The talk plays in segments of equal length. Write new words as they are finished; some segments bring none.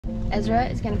Ezra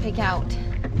is gonna pick out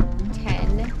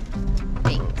 10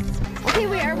 things. Okay,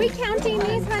 wait, are we counting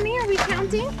these, honey? Are we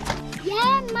counting?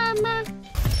 Yeah, Mama.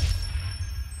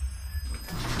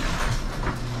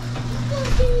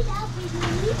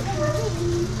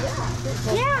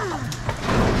 Yeah.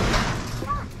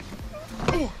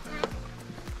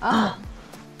 Oh,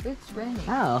 it's raining.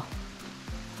 Oh,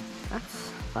 that's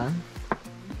fun.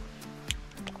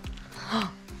 Hi,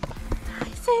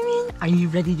 Simon. Are you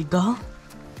ready to go?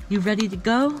 You ready to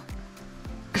go?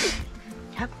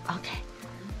 Yep, okay.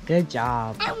 Good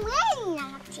job. I'm raining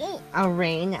out too. Oh,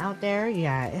 rain out there?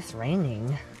 Yeah, it's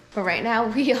raining. But right now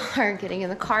we are getting in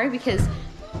the car because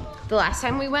the last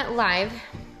time we went live,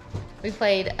 we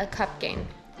played a cup game.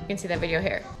 You can see that video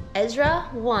here. Ezra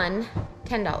won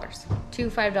 $10, 2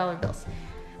 $5 bills.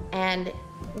 And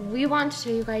we want to show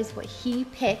you guys what he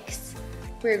picks.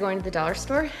 We're going to the dollar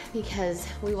store because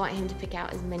we want him to pick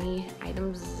out as many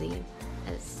items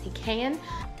as he can.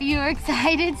 Are you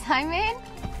excited, Simon?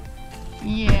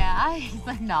 Yeah, he's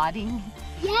like nodding.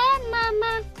 Yeah,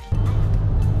 Mama.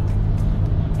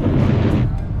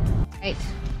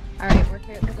 All right, we're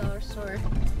here at the dollar store.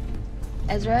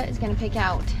 Ezra is gonna pick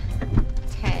out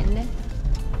 10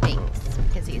 things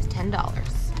because he has $10.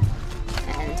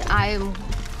 And I'm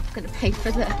gonna pay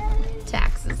for the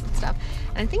taxes and stuff.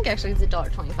 And I think actually it's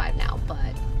 $1.25 now,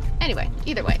 but anyway,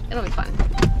 either way, it'll be fun.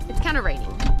 It's kind of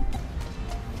raining.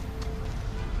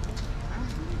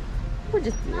 We're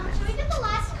just doing Should we get the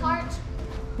last cart?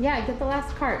 Yeah, get the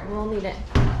last cart. We'll need it.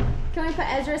 Can we put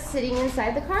Ezra sitting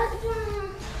inside the cart?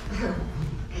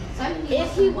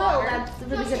 If he will, that's a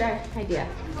really good idea.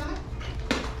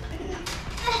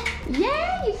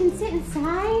 Yeah, you can sit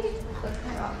inside.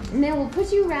 And then we'll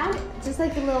put you around just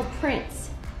like a little prince.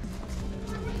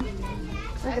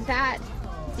 Look at that.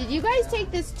 Did you guys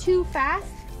take this too fast?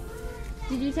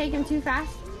 Did you take him too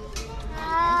fast?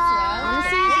 I want to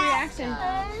see his reaction.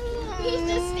 He's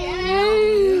just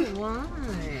staring. What?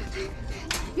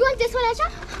 You want this one, Ezra?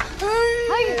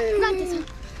 You want this one?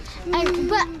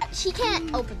 But she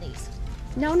can't open these.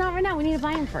 No, not right now. We need to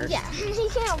buy him first. Yeah, she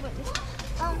can't open this.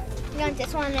 You want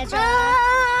this one, Ezra?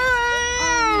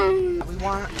 We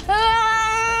want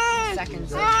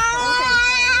seconds.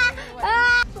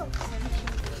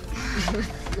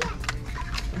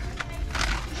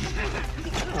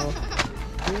 Oh,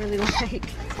 I really like.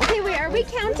 Okay, wait, are we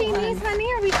counting these,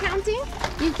 honey? Are we counting?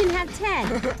 You can have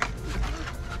 10.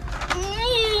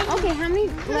 Okay, how many?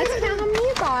 Let's count how many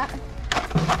you got.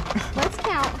 Let's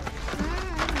count.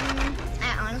 I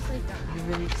honestly don't. You're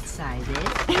really excited.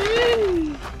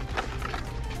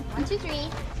 1, 2, 3,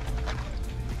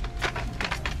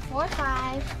 4,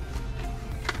 5,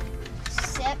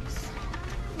 6,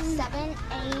 7,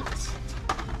 8,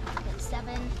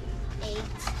 7, 8,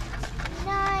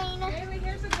 9,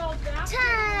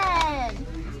 10,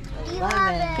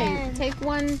 11. Okay, take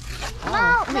one. No,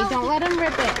 Okay, no. don't let him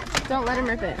rip it. Don't let him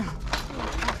rip it.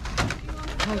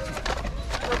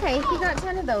 Okay, he got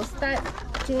 10 of those.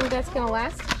 Do you think that's gonna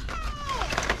last?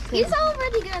 He's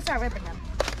already gonna start ripping them.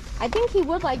 I think he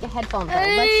would like a headphone though.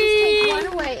 Let's just take one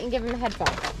away and give him a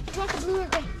headphone. You want the blue or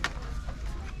gray?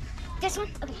 This one?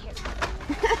 Okay, here.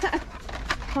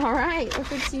 All right,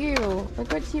 look at you.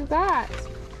 Look what you got.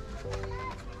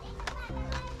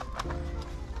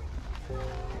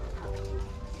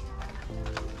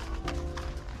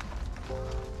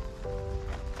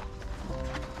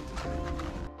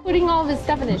 Putting all of his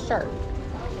stuff in his shirt.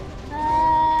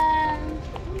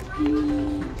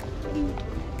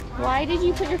 Why did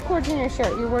you put your cords in your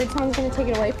shirt? You're worried someone's gonna take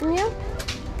it away from you?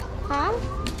 Huh?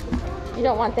 You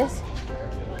don't want this?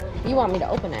 You want me to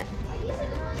open it?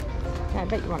 Yeah, I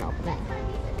bet you want to open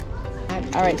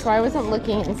it. All right, so I wasn't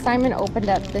looking, and Simon opened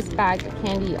up this bag of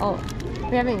candy. Oh,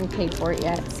 we haven't even paid for it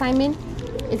yet. Simon,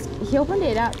 he opened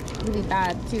it up really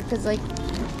bad too, because like,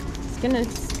 he's gonna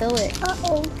spill it.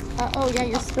 Uh-oh. Uh-oh, yeah,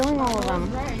 you're spilling all of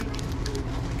them.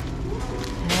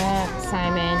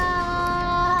 Simon.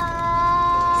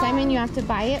 Simon, you have to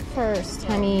buy it first,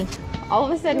 honey. All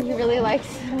of a sudden, he really likes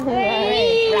wrapping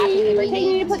paper. Okay,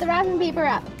 you need to put the wrapping paper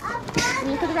up. You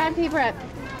need to put the wrapping paper up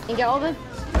and get all the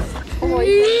toys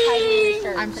in your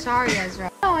shirt. I'm sorry,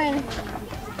 Ezra. Going.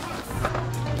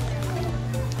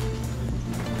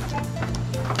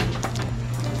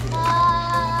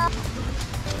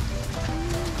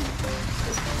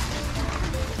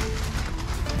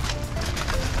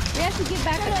 We have to give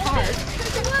back the card.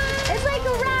 It's like a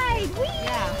ride. Whee!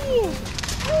 Yeah. Whee!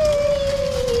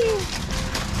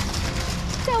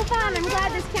 So fun. I'm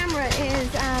glad this camera is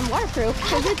waterproof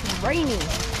because it's raining.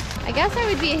 I guess I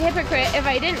would be a hypocrite if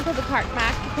I didn't put the cart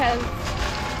back because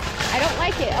I don't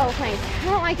like it. Oh, thanks. I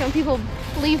don't like it when people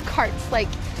leave carts like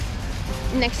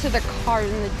next to their car in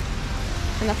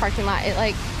the parking lot. It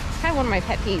like kind of one of my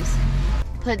pet peeves.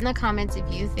 Put in the comments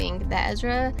if you think that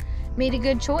Ezra made a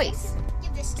good choice.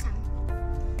 Give this to him.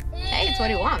 Hey, it's what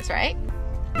he wants, right?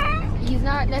 He's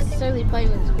not necessarily playing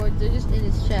with his cords, they're just in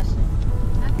his chest.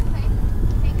 That's okay.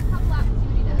 Take a couple out and see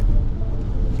what he does.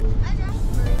 Ezra.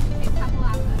 Take a couple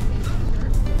out and see what he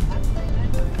does. That's pretty good.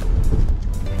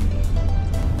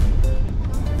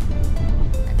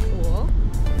 Cool.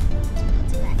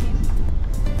 Let's do that here.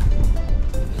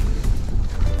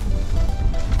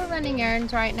 We're running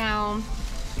errands right now,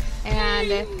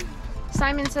 and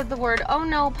Simon said the word, "Oh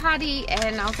no, potty,"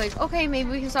 and I was like, okay,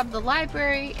 maybe we can stop at the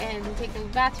library and take him to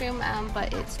the bathroom,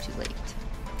 but it's too late.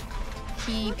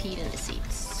 He peed in the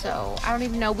seats, so I don't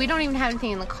even know. We don't even have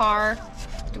anything in the car.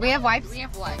 Do we have wipes? We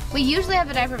have wipes. We usually have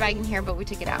a diaper bag in here, but we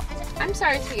took it out. I'm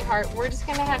sorry, sweetheart. We're just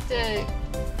gonna have to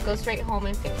go straight home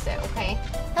and fix it, okay?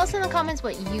 Tell us in the comments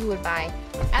what you would buy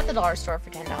at the dollar store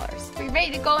for $10. Are you ready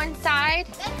to go inside?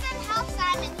 Let's help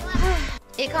Simon.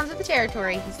 It comes with the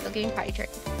territory. He's still getting potty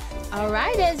trained. All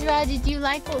right, Ezra, did you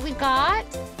like what we got?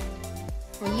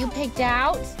 Well, you picked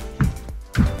out?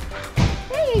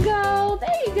 There you go,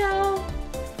 there you go.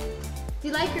 Do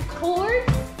you like your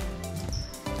cords?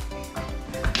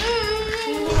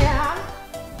 Yeah.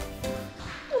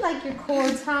 You like your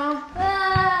cords, huh?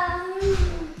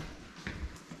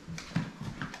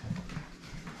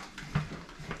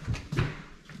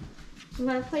 You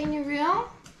wanna play in your room?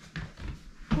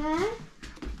 Huh?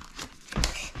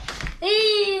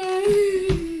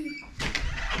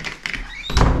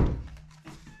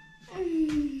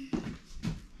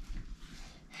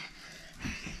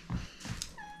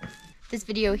 This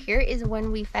video here is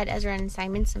when we fed Ezra and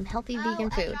Simon some healthy vegan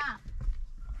food.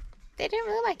 They didn't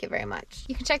really like it very much.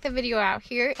 You can check the video out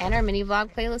here, and our mini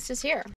vlog playlist is here.